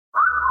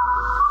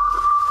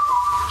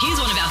Here's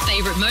one of our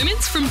favourite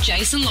moments from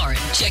Jason Lauren.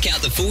 Check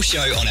out the full show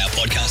on our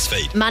podcast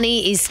feed.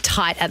 Money is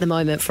tight at the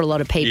moment for a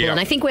lot of people,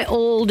 and I think we're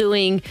all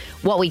doing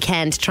what we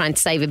can to try and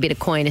save a bit of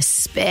coin,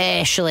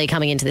 especially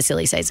coming into the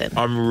silly season.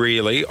 I'm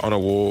really on a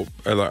war,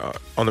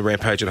 on the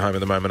rampage at home at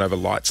the moment over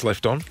lights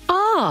left on.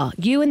 Oh,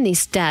 you and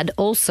this dad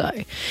also.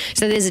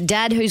 So there's a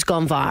dad who's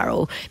gone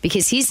viral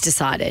because he's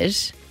decided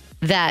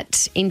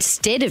that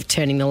instead of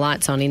turning the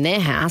lights on in their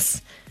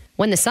house,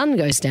 when the sun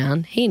goes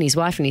down, he and his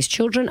wife and his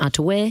children are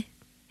to wear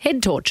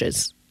head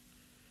torches.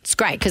 It's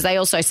great because they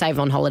also save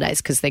on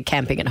holidays because they're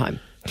camping at home.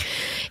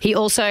 He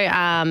also...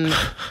 I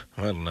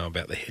don't know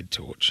about the head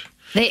torch.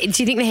 Do you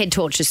think the head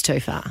torch is too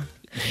far?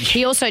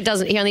 He also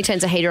doesn't... He only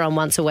turns a heater on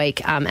once a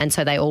week, and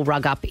so they all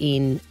rug up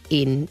in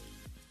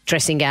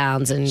dressing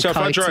gowns and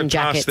coats and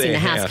jackets in the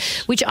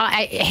house. Which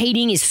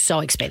heating is so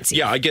expensive.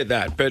 Yeah, I get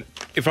that. But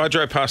if I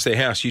drove past their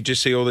house, you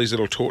just see all these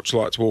little torch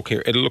lights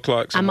walking. It'll look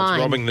like someone's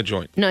robbing the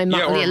joint. No, it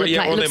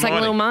looks like a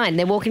little mine.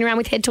 They're walking around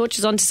with head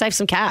torches on to save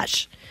some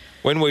cash.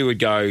 When we would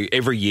go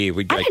every year,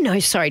 we'd go... I don't know,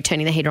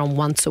 turning the heater on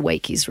once a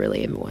week is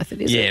really even worth it,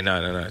 is it? Yeah,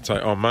 no. It's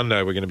like on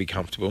Monday we're going to be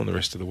comfortable and the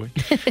rest of the week.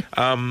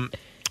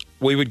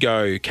 We would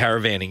go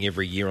caravanning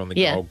every year on the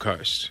Gold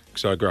Coast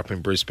because I grew up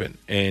in Brisbane,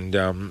 and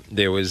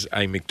there was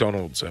a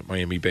McDonald's at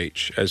Miami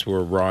Beach as we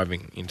were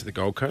arriving into the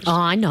Gold Coast. Oh,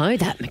 I know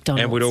that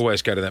McDonald's. And we'd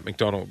always go to that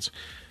McDonald's.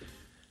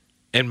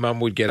 And Mum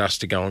would get us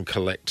to go and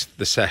collect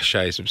the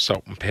sachets of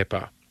salt and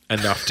pepper,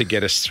 enough to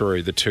get us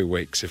through the 2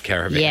 weeks of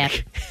caravanning. Yeah.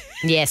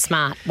 Yeah,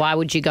 smart. Why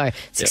would you go?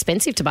 It's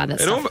expensive to buy that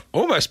stuff. It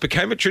almost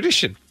became a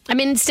tradition. I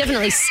mean, it's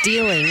definitely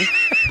stealing.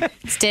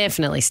 It's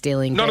definitely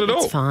stealing. Not at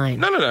all. It's fine.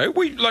 No.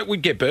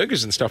 We'd get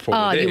burgers and stuff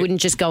while we're there. You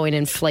wouldn't just go in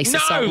and fleece the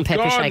salt and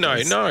pepper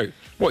shakers? No.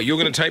 What, you're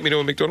going to take me to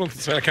a McDonald's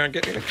and say I can't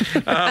get there?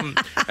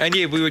 And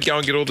we would go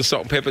and get all the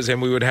salt and peppers,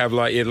 and we would have a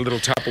little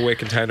Tupperware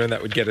container, and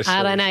that would get us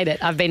I don't hate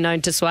it. I've been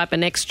known to swipe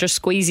an extra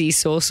squeezy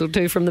sauce or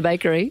two from the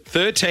bakery.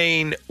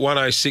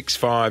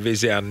 131065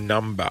 is our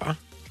number.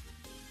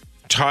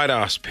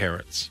 Tight-ass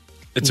parents.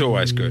 It's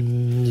always good.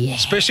 Yes.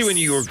 Especially when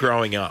you were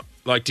growing up.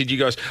 Like, did you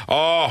guys...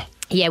 Oh...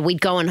 Yeah,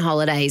 we'd go on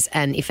holidays,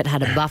 and if it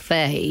had a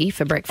buffet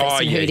for breakfast,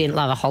 and who didn't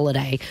love a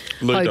holiday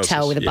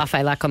hotel with a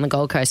buffet like on the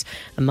Gold Coast,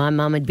 and my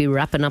mum would be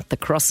wrapping up the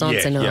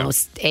croissants and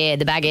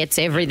the baguettes,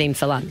 everything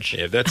for lunch.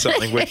 Yeah, that's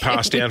something we've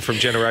passed down from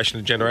generation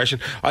to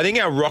generation. I think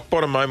our rock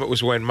bottom moment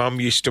was when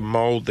Mum used to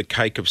mould the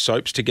cake of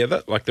soaps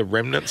together, like the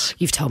remnants.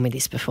 You've told me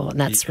this before, and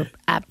that's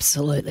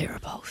absolutely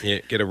repulsive. Yeah,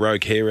 get a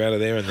rogue hair out of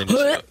there and then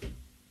just...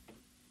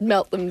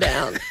 melt them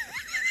down.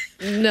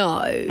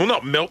 No. Well,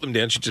 not melt them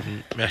down, she just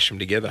mash them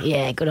together.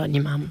 Yeah, good on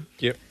you, Mum.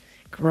 Yep.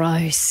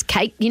 Gross.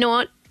 Cake, you know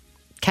what?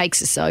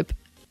 Cakes of soap,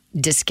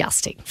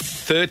 disgusting.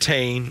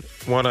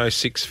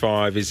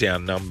 131065 is our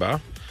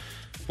number.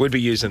 We'd be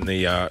using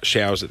the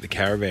showers at the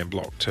caravan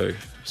block too.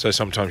 So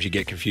sometimes you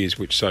get confused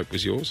which soap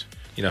was yours.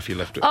 You know, if you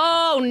left it.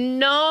 Oh,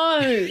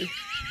 no.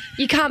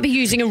 You can't be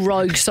using a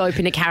Rogue soap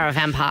in a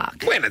caravan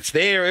park. When it's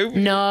there.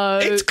 No.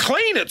 It's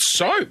clean. It's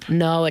soap.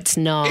 No, it's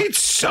not.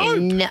 It's soap.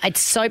 It's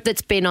soap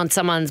that's been on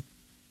someone's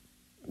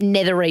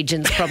nether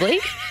regions, probably.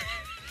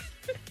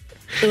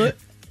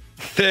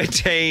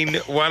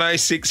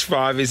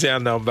 131065 is our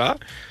number.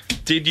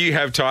 Did you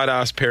have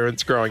tight-ass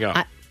parents growing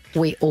up?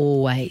 We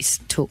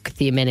always took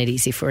the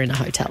amenities if we're in a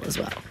hotel as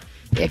well.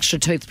 The extra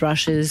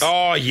toothbrushes.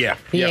 Oh, yeah.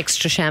 The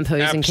extra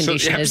shampoos and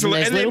conditioners. And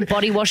those little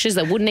body washes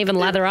that wouldn't even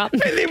lather up.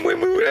 And then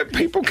when we would have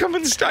people come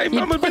and stay,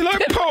 Mum would be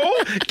like, Paul,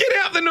 get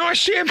out the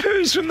nice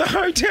shampoos from the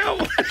hotel.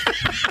 like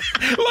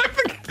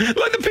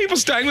the people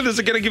staying with us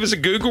are going to give us a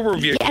Google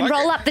review. Yeah, and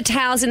roll up the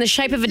towels in the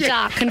shape of a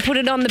duck and put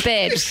it on the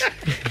bed.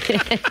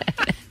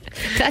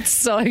 That's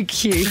so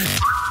cute.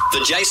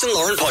 The Jason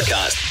Lauren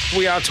Podcast.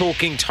 We are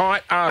talking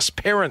tight-ass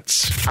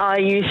parents. I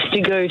used to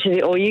go to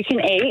the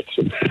all-you-can-eat.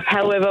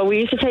 However,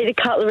 we used to take the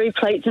cutlery,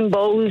 plates and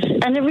bowls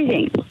and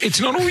everything. It's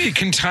not all you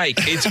can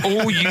take. It's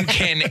all you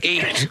can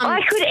eat.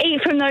 I could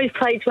eat from those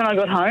plates when I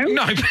got home.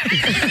 No.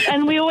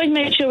 And we always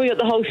made sure we got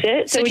the whole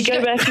set. So we'd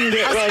go back and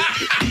get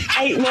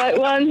 8 white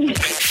ones.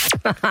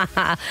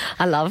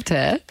 I loved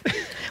her.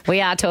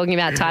 We are talking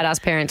about tight-ass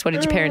parents. What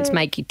did your parents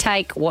make you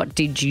take? What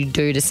did you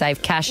do to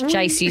save cash?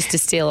 Jace used to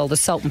steal all the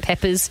salt and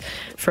peppers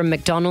from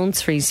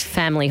McDonald's for his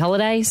family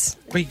holidays.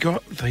 We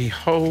got the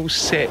whole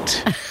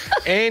set.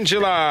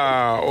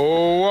 Angela,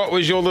 what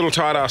was your little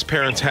tight-ass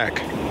parents' hack?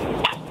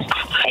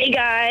 Hey,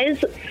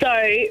 guys.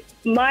 So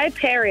my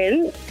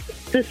parents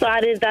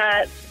decided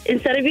that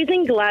instead of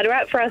using Glad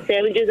wrap for our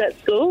sandwiches at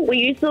school, we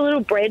used the little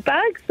bread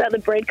bags that the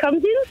bread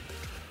comes in.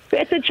 We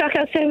had to chuck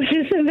our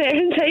sandwiches in there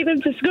and take them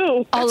to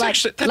school.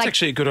 That's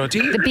actually a good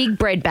idea. The big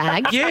bread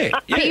bag? Yeah.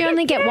 But you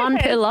only get one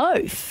per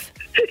loaf.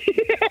 So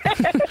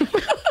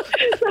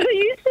I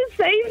used to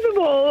save them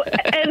all,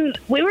 and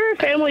we were a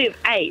family of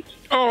 8.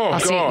 Oh,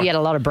 God. So you had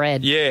a lot of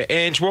bread. Yeah,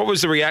 Ange, what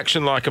was the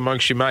reaction like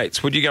amongst your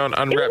mates? Would you go and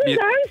unwrap It was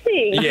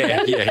embarrassing. Yeah.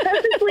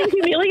 Purposely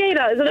humiliate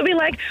us. And it'd be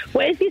like,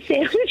 where's your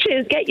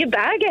sandwiches? Get your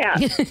bag out.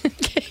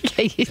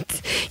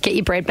 Get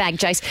your bread bag,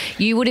 Jace.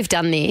 You would have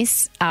done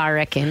this, I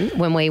reckon,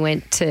 when we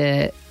went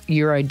to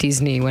Euro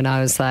Disney when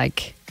I was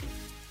like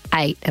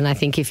 8, and I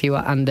think if you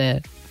were under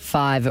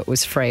 5, it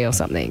was free or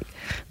something.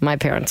 My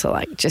parents are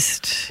like,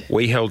 just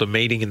We held a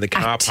meeting in the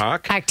car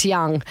park. act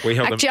young. We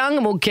held Act young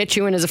and we'll get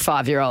you in as a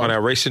 5-year-old. On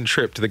our recent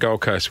trip to the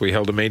Gold Coast, we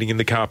held a meeting in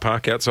the car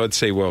park outside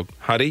SeaWorld.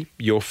 Huddy,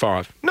 you're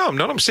 5. No, I'm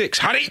not. I'm 6.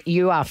 Huddy!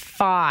 You are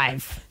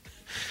 5.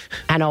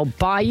 And I'll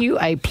buy you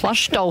a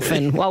plush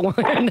dolphin while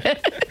we're in there.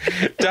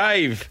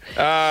 Dave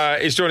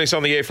is joining us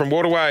on the air from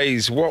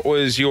Waterways. What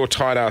was your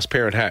tight-ass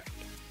parent hack?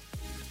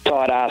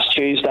 Tight-ass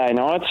Tuesday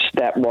nights,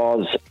 that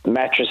was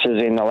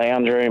mattresses in the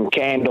lounge room,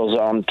 candles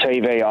on,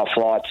 TV off,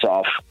 lights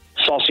off,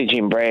 sausage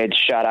in bread,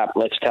 shut up,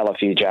 let's tell a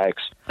few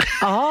jokes.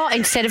 Oh,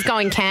 instead of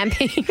going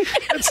camping.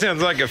 That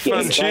sounds like a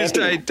fun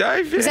Tuesday,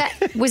 Dave.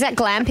 Was that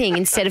glamping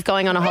instead of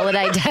going on a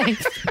holiday,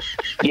 Dave?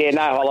 Yeah,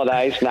 no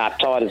holidays,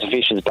 tight as a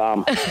fish's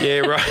bum.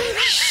 Yeah, right.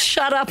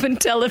 Shut up and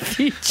tell a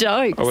few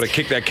jokes. I would have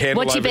kicked that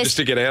candle over just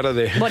to get out of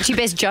there. What's your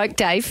best joke,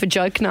 Dave, for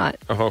joke night?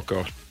 Oh,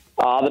 God.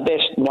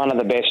 One of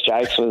the best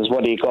jokes was,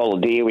 what do you call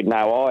a deer with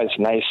no eyes?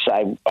 And they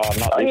say,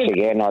 not this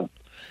again.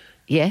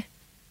 Yeah?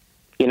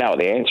 You know what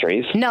the answer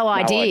is. No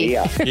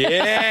idea.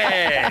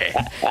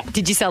 Yeah.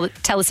 Did you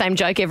tell the same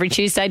joke every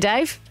Tuesday,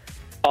 Dave?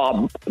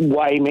 A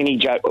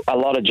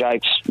lot of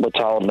jokes were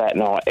told that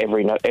night,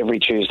 every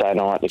Tuesday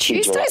night.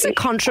 Tuesday's a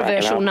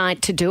controversial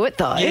night to do it,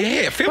 though.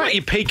 Yeah, I feel like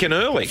you're peaking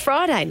early.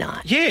 Friday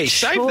night. Yeah,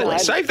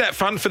 save that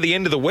fun for the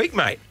end of the week,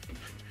 mate.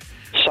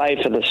 Save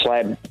for the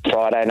slab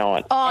Friday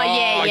night. Oh,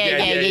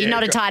 yeah. You're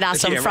not a tight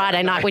ass on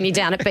Friday night when you're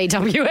down at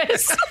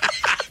BWS.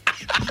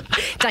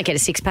 Don't get a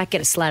six-pack,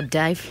 get a slab,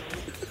 Dave.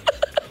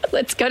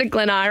 Let's go to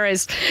Glen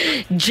Iris.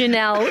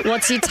 Janelle,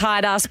 what's your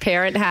tight ass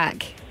parent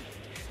hack?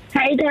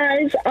 Hey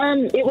guys,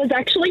 it was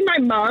actually my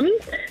mum.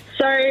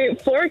 So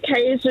for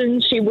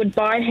occasions, she would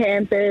buy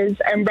hampers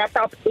and wrap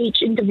up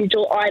each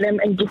individual item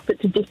and gift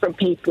it to different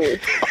people.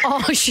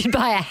 Oh, she'd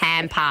buy a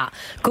hamper.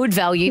 Good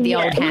value, the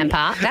old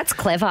hamper. That's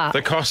clever.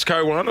 The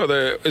Costco one, or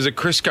is it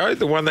Crisco,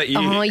 the one that you...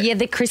 Oh, yeah,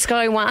 the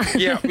Crisco one.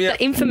 Yeah. The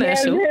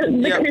infomercial.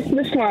 Yeah, the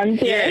Christmas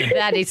ones, yeah.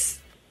 That is...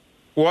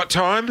 What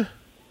time?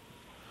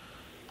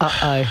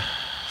 Uh-oh.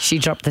 She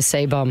dropped the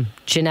C-bomb.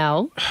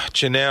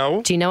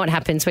 Janelle. Do you know what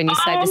happens when you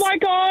say this? Oh, my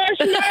gosh,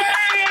 no,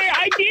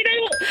 I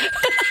didn't.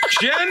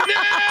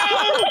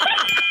 Janelle!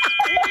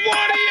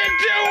 What are you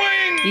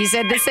doing? You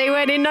said the C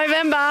word in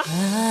November.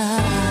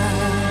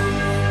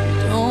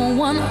 Don't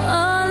want a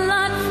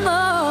lot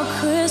for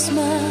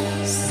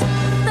Christmas.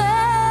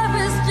 There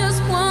is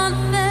just one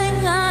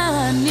thing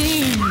I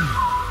need.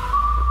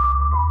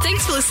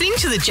 Thanks for listening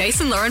to the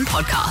Jason Lauren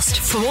podcast.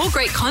 For more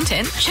great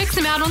content, check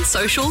them out on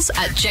socials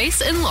at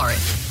Jason Lauren.